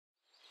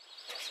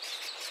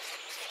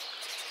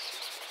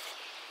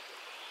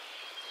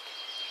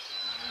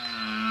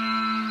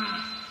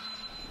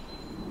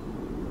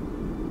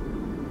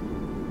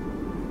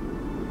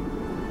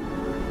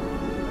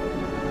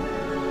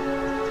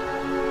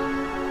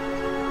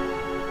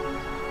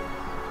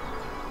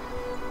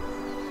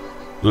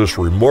This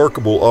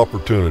remarkable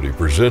opportunity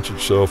presents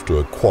itself to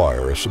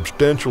acquire a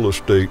substantial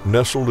estate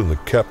nestled in the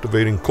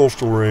captivating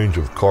coastal range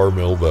of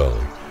Carmel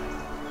Valley.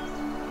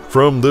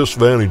 From this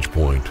vantage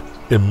point,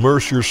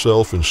 immerse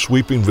yourself in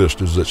sweeping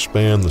vistas that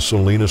span the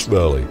Salinas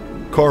Valley,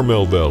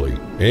 Carmel Valley,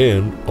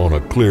 and, on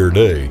a clear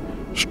day,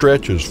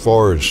 stretch as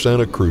far as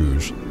Santa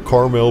Cruz,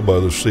 Carmel by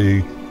the sea,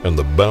 and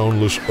the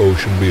boundless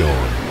ocean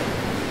beyond.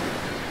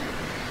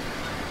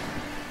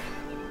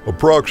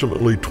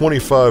 Approximately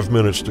 25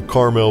 minutes to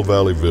Carmel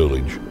Valley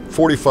Village,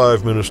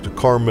 45 minutes to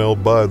Carmel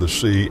by the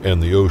sea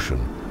and the ocean.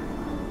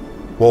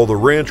 While the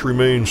ranch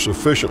remains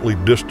sufficiently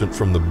distant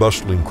from the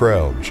bustling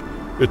crowds,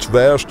 its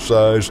vast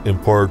size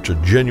imparts a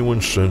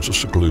genuine sense of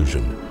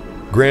seclusion,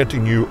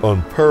 granting you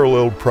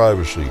unparalleled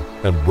privacy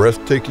and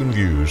breathtaking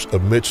views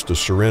amidst the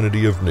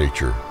serenity of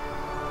nature.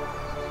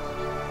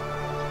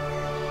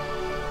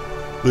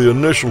 The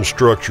initial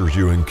structures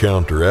you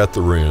encounter at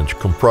the ranch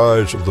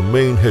comprise of the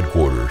main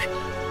headquarters,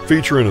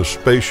 featuring a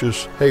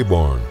spacious hay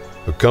barn,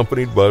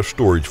 accompanied by a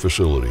storage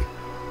facility.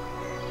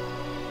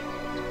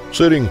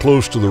 Sitting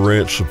close to the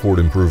ranch support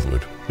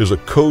improvement is a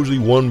cozy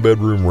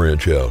one-bedroom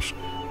ranch house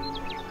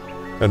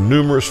and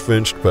numerous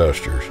fenced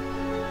pastures.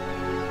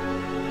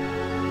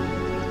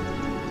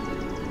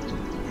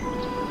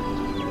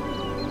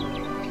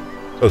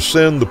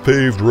 Ascend the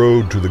paved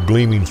road to the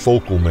gleaming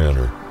focal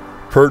manor,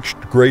 perched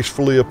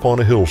gracefully upon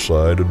a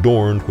hillside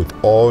adorned with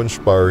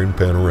awe-inspiring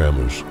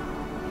panoramas,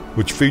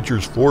 which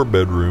features 4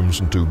 bedrooms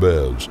and 2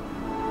 baths.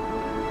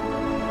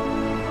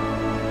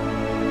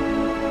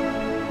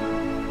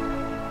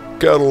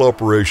 Cattle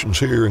operations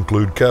here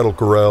include cattle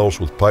corrals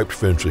with piped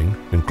fencing,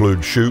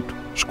 include chute,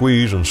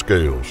 squeeze, and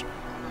scales.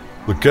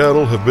 The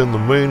cattle have been the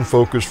main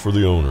focus for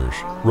the owners,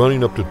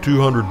 running up to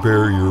 200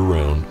 pair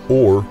year-round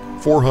or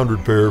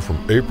 400 pair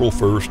from April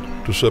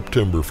 1st to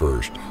September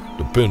 1st,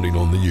 depending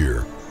on the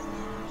year.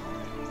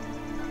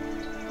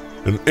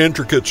 An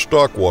intricate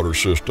stock water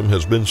system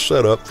has been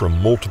set up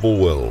from multiple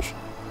wells,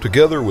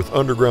 together with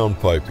underground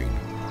piping,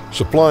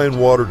 supplying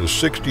water to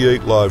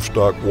 68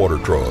 livestock water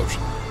troughs,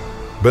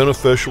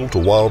 beneficial to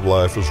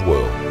wildlife as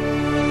well.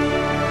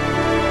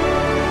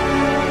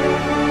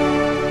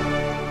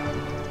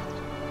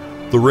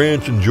 The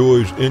ranch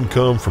enjoys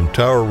income from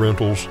tower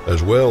rentals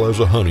as well as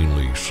a hunting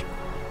lease.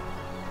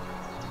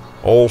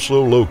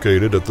 Also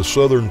located at the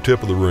southern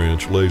tip of the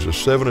ranch lays a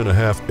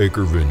 7.5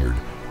 acre vineyard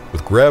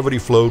with gravity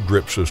flow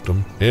drip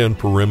system and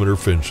perimeter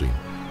fencing.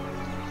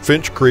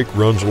 Finch Creek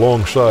runs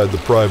alongside the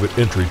private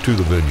entry to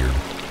the vineyard.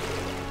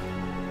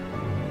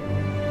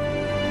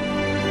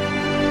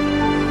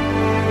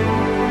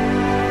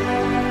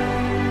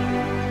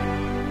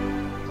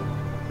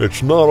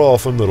 It's not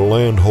often that a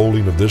land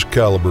holding of this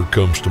caliber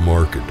comes to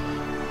market.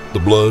 The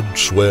blood,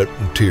 sweat,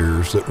 and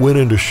tears that went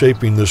into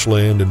shaping this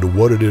land into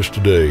what it is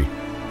today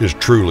is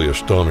truly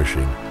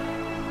astonishing.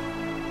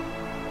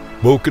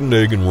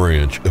 Boekenoogen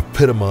Ranch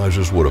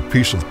epitomizes what a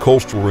piece of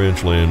coastal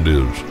ranch land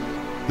is.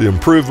 The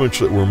improvements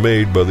that were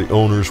made by the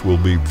owners will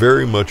be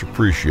very much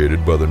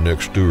appreciated by the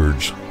next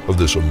stewards of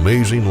this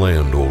amazing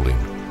land holding.